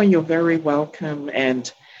 Oh, you're very welcome.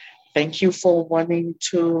 And thank you for wanting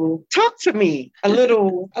to talk to me. A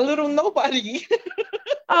little nobody.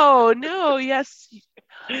 Oh, no. Yes.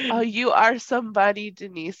 Oh, you are somebody,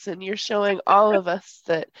 Denise, and you're showing all of us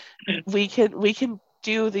that we can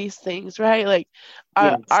do these things, right? Like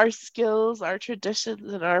our skills, our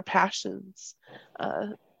traditions, and our passions.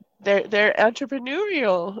 They're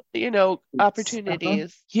entrepreneurial,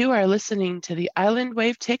 opportunities. You are listening to the Island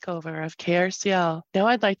Wave Takeover of KRCL. Now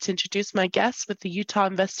I'd like to introduce my guests with the Utah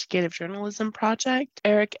Investigative Journalism Project,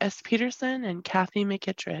 Eric S. Peterson and Kathy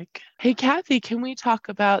McKittrick. Hey, Kathy, can we talk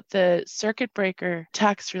about the circuit breaker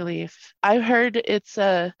tax relief? I've heard it's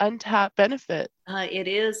a untapped benefit. It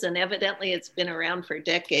is, and evidently it's been around for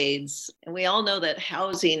decades. And we all know that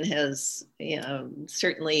housing has,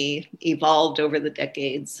 certainly evolved over the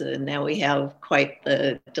decades. And now we have quite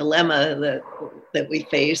the dilemma that we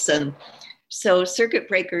face. And so circuit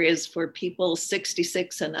breaker is for people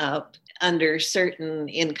 66 and up under certain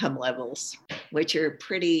income levels, which are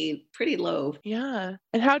pretty low. Yeah.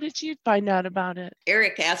 And how did you find out about it?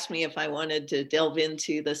 Eric asked me if I wanted to delve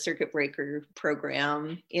into the circuit breaker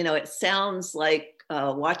program. It sounds like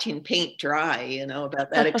watching paint dry,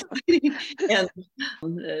 about that exciting. And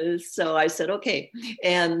so I said, okay.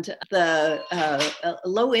 And the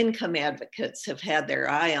low income advocates have had their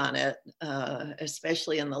eye on it,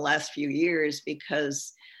 especially in the last few years,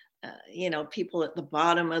 because people at the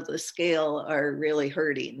bottom of the scale are really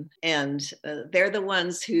hurting. And they're the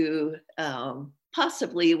ones who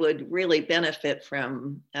possibly would really benefit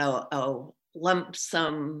from a lump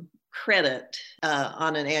sum credit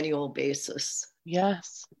on an annual basis.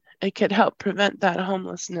 Yes, it could help prevent that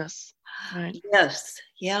homelessness. Right. Yes.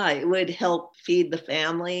 Yeah, it would help feed the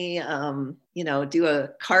family, do a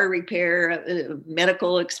car repair,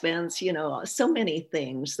 medical expense, so many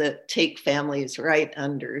things that take families right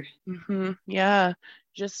under. Mm-hmm. Yeah,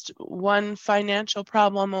 just one financial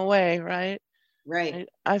problem away, right? Right.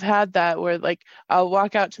 I've had that where I'll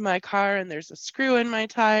walk out to my car and there's a screw in my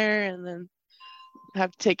tire, and then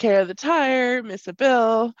have to take care of the tire, miss a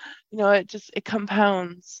bill. It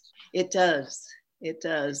compounds. It does.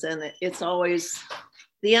 And it's always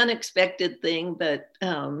the unexpected thing. But,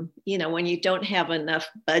 when you don't have enough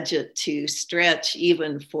budget to stretch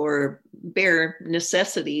even for bare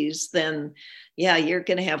necessities, then, you're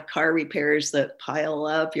going to have car repairs that pile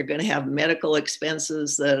up. You're going to have medical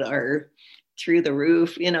expenses that are through the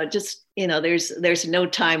roof. There's no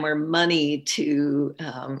time or money to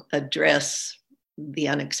address the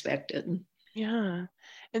unexpected. Yeah.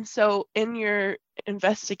 And so in your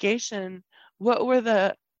investigation, what were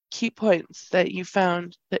the key points that you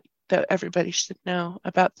found that everybody should know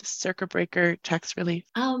about the circuit breaker tax relief?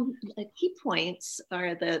 The key points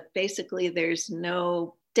are that basically there's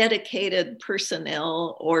no dedicated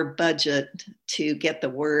personnel or budget to get the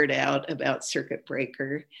word out about circuit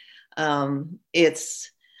breaker. The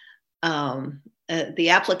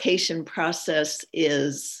application process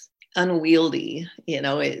is unwieldy,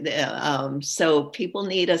 so people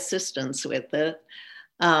need assistance with it.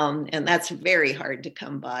 And that's very hard to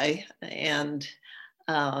come by. And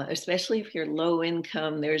especially if you're low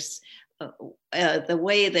income, there's the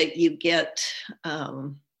way that you get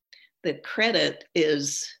the credit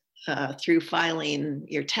is through filing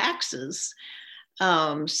your taxes.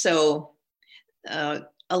 So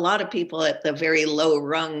a lot of people at the very low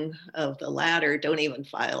rung of the ladder don't even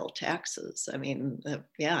file taxes. I mean,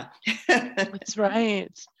 yeah. That's right.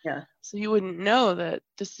 Yeah. So you wouldn't know that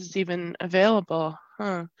this is even available,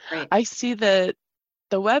 huh? Right. I see that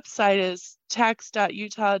the website is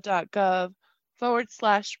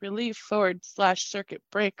tax.utah.gov/relief/circuit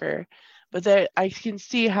breaker, but there I can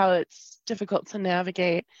see how it's difficult to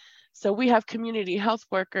navigate. So we have community health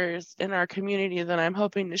workers in our community that I'm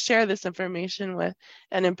hoping to share this information with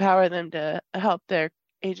and empower them to help their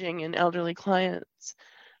aging and elderly clients.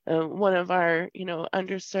 One of our,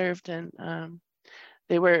 underserved, and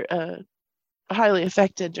they were highly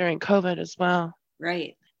affected during COVID as well.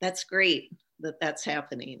 Right. That's great that that's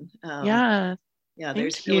happening. Yeah.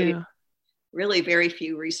 There's really very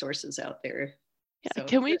few resources out there. Yeah. So,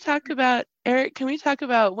 Can we talk about, Eric,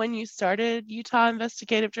 when you started Utah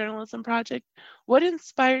Investigative Journalism Project? What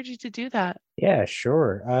inspired you to do that? Yeah,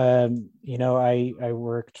 sure. I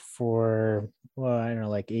worked for,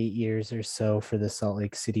 8 years or so for the Salt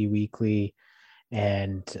Lake City Weekly.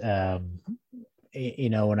 And,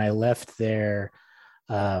 when I left there,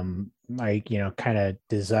 my kind of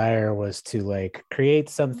desire was to create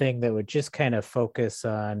something that would just kind of focus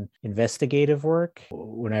on investigative work.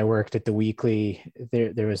 When I worked at the Weekly,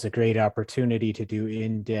 there was a great opportunity to do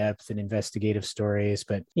in-depth and investigative stories,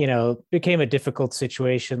 but it became a difficult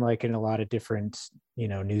situation, like in a lot of different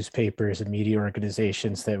newspapers and media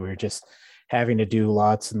organizations, that were just having to do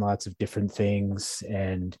lots and lots of different things.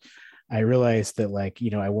 And I realized that I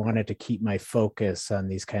wanted to keep my focus on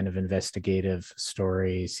these kind of investigative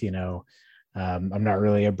stories. I'm not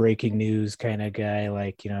really a breaking news kind of guy.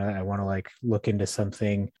 I want to look into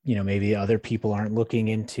something, maybe other people aren't looking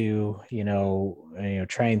into,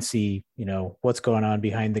 try and see, what's going on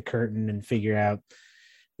behind the curtain and figure out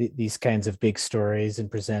these kinds of big stories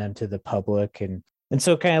and present them to the public. And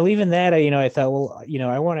so kind of leaving that, I thought, well,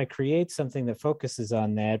 I want to create something that focuses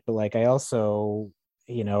on that, but I also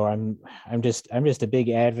I'm just a big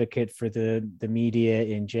advocate for the media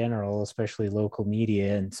in general, especially local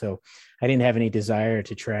media. And so I didn't have any desire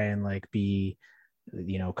to try and like be,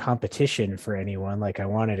 competition for anyone. Like I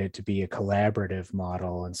wanted it to be a collaborative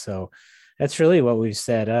model. And so that's really what we've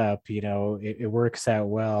set up. It works out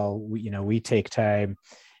well. We take time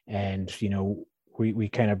and, we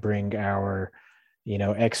kind of bring our,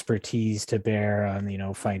 expertise to bear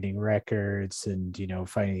on, finding records and,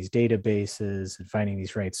 finding these databases and finding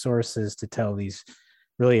these right sources to tell these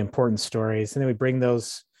really important stories. And then we bring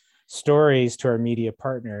those stories to our media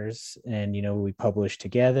partners and, we publish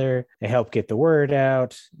together. They help get the word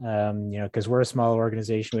out, because we're a small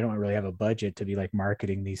organization. We don't really have a budget to be like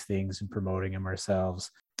marketing these things and promoting them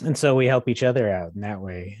ourselves. And so we help each other out in that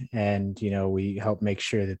way. And, we help make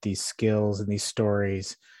sure that these skills and these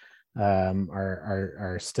stories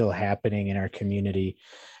are still happening in our community.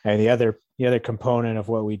 And the other component of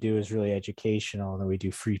what we do is really educational. And we do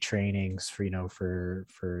free trainings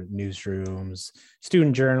for newsrooms,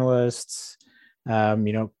 student journalists, kind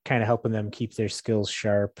of helping them keep their skills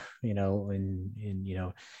sharp,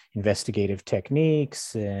 in investigative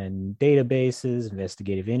techniques and databases,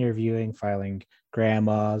 investigative interviewing, filing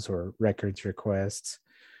grandmas or records requests.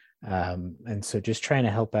 And so just trying to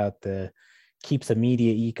help out keep the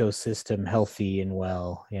media ecosystem healthy and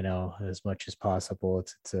well, as much as possible.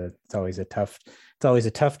 It's always a tough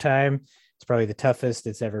time. It's probably the toughest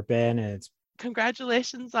it's ever been. And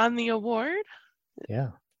Congratulations on the award.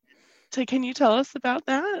 Yeah. So can you tell us about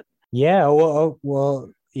that? Yeah.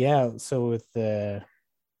 Well, yeah. So with the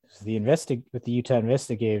Utah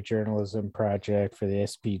Investigative Journalism Project for the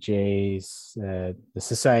SPJ's, the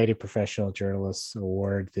Society of Professional Journalists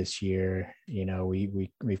Award this year,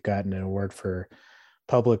 we've gotten an award for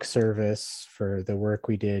public service for the work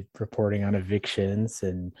we did reporting on evictions,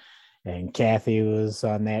 and Kathy was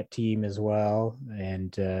on that team as well.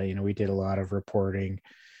 And we did a lot of reporting,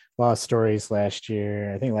 a lot of stories last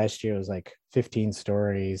year. I think last year it was like 15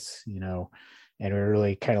 stories, and we're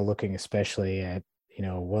really kind of looking especially at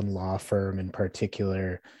one law firm in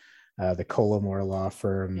particular, the Collimore law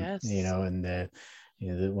firm. Yes. And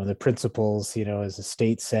one of the principals, is a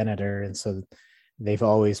state senator. And so they've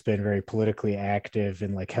always been very politically active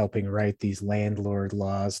in like helping write these landlord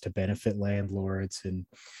laws to benefit landlords.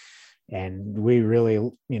 And we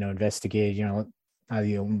really, investigated,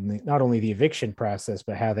 not only the eviction process,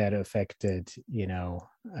 but how that affected,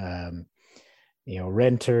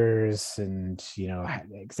 renters, and,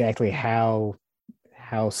 exactly how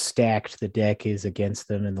stacked the deck is against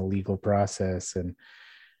them in the legal process.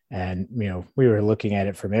 And we were looking at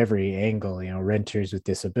it from every angle, renters with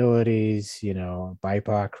disabilities,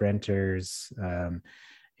 BIPOC renters,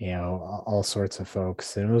 all sorts of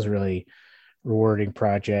folks. And it was a really rewarding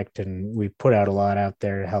project. And we put out a lot out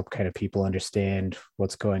there to help kind of people understand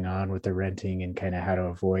what's going on with the renting and kind of how to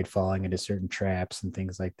avoid falling into certain traps and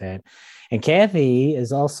things like that. And Kathy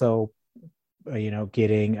is also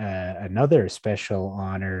getting another special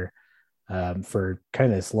honor for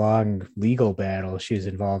kind of this long legal battle she was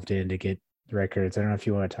involved in to get records. I don't know if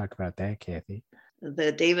you want to talk about that, Kathy.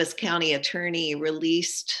 The Davis County attorney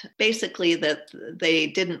released basically that they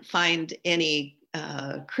didn't find any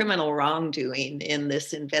criminal wrongdoing in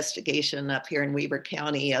this investigation up here in Weber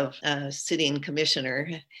County of a sitting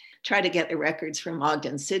commissioner. Try to get the records from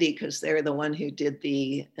Ogden City because they're the one who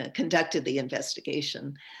conducted the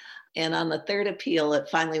investigation. And on the third appeal, it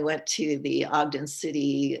finally went to the Ogden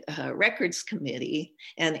City Records Committee,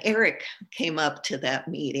 and Eric came up to that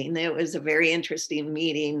meeting. It was a very interesting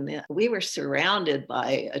meeting. We were surrounded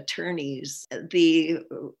by attorneys. The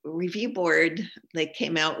review board, they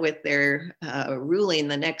came out with their ruling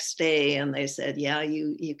the next day, and they said, yeah,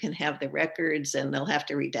 you can have the records, and they'll have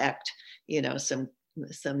to redact,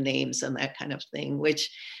 some names and that kind of thing, which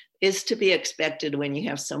is to be expected when you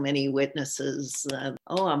have so many witnesses.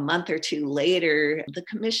 A month or two later, the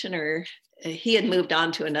commissioner, he had moved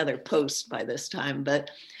on to another post by this time,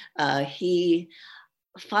 but he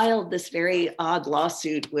filed this very odd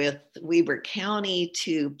lawsuit with Weber County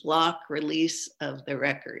to block release of the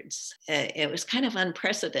records. It was kind of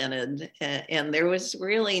unprecedented, and there was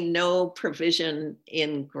really no provision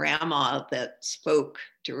in GRAMA that spoke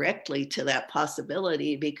directly to that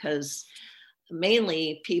possibility, because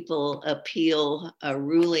mainly people appeal a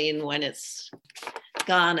ruling when it's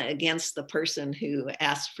gone against the person who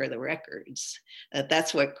asked for the records.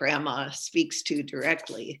 That's what GRAMA speaks to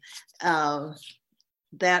directly.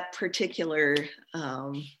 That particular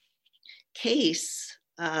case,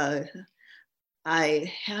 I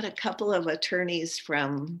had a couple of attorneys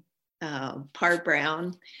from Parr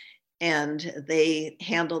Brown, and they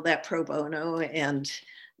handled that pro bono, and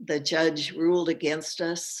the judge ruled against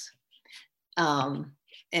us.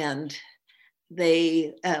 And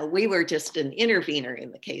we were just an intervener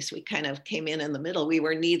in the case. We kind of came in the middle. We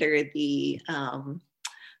were neither the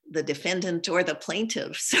defendant or the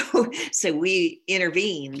plaintiff. So we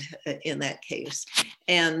intervened in that case.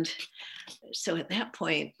 And so at that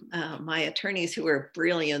point, my attorneys, who were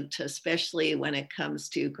brilliant, especially when it comes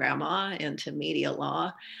to grandma and to media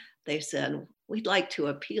law, they said, we'd like to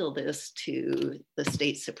appeal this to the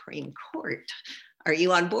state Supreme Court. Are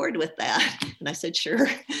you on board with that? And I said, sure.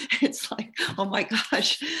 It's like, oh my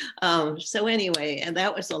gosh. So anyway, and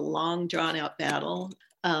that was a long drawn out battle.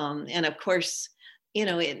 And of course, you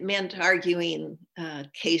know, it meant arguing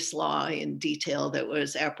case law in detail that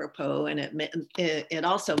was apropos. And it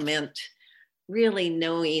also meant really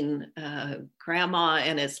knowing grandma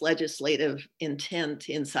and its legislative intent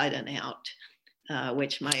inside and out,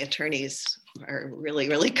 which my attorneys are really,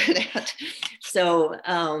 really good at. So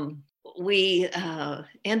we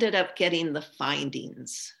ended up getting the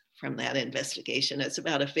findings from that investigation. It's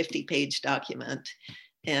about a 50-page document,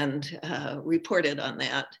 and reported on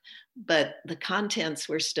that. But the contents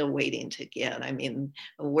we're still waiting to get. I mean,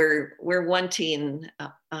 we're wanting,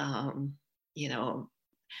 you know,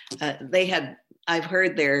 I've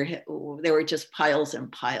heard there were just piles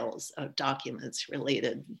and piles of documents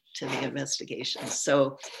related to the investigation.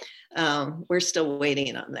 So we're still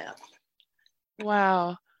waiting on that.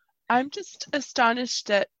 Wow. I'm just astonished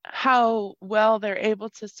at how well they're able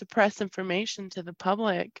to suppress information to the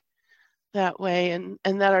public that way, and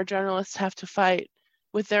that our journalists have to fight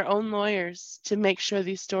with their own lawyers to make sure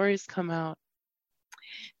these stories come out.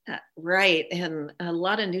 Right. And a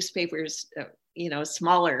lot of newspapers, you know,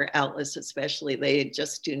 smaller outlets especially, they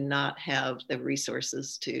just do not have the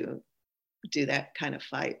resources to do that kind of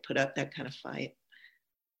fight, put up that kind of fight.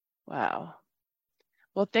 Wow.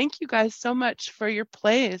 Well, thank you guys so much for your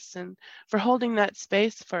place and for holding that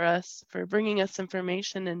space for us, for bringing us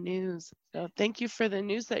information and news. So thank you for the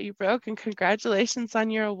news that you broke, and congratulations on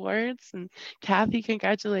your awards. And Kathy,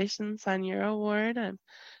 congratulations on your award. I'm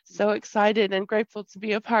so excited and grateful to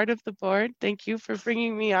be a part of the board. Thank you for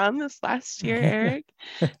bringing me on this last year, Eric.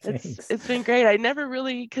 It's been great. I never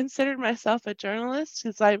really considered myself a journalist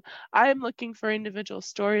because I'm looking for individual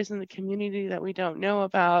stories in the community that we don't know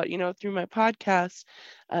about, you know, through my podcast,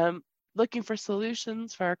 looking for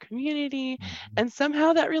solutions for our community. And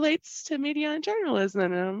somehow that relates to media and journalism.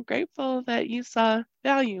 And I'm grateful that you saw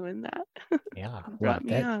value in that. Yeah. Brought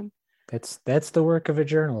me on. That's the work of a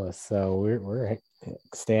journalist. So we're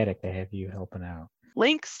ecstatic to have you helping out.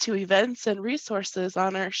 Links to events and resources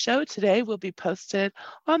on our show today will be posted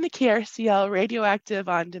on the KRCL Radioactive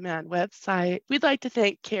On Demand website. We'd like to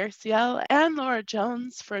thank KRCL and Laura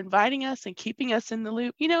Jones for inviting us and keeping us in the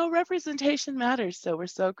loop. You know, representation matters, so we're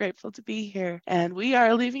so grateful to be here. And we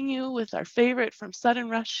are leaving you with our favorite from Sudden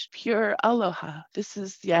Rush, Pure Aloha. This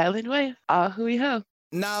is the Island Wave. Ahui ho.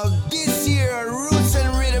 Now this year, Roots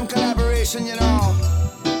and Rhythm collaboration, you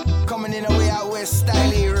know, coming in a way out west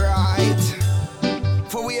styly, right?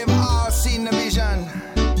 For we have all seen the vision,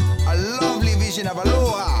 a lovely vision of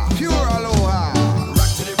aloha, pure aloha. Rock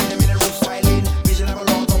to the rhythm in the roots styling, vision of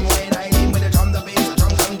aloha, come when I in with the drum, the bass, the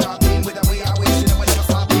drum come dropping, with the way I wish, and we're never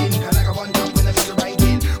stopping. Can I go one jump when the vision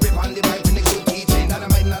writing, rip on the mic when the good teaching, not a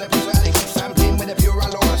mind, not a piece where they keep sampling, with the pure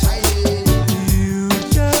aloha shining. You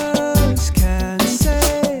just can't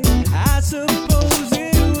say, I suppose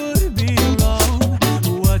it would be wrong.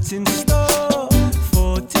 What's in store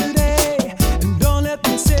for today?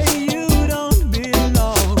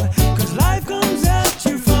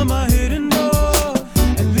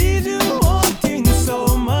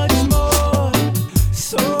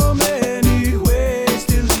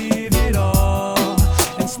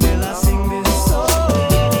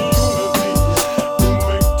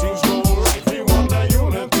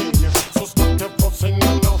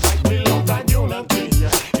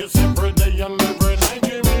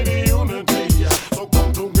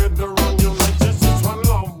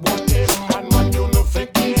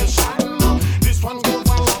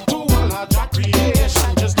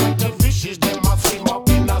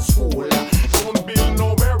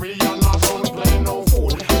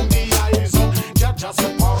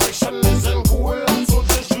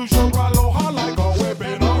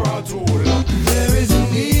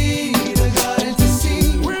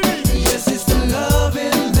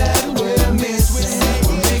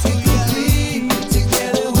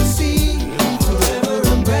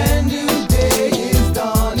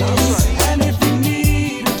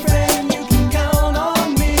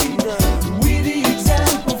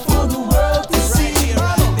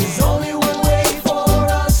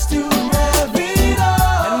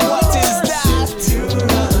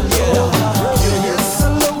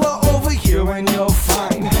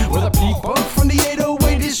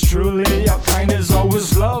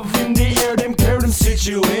 was love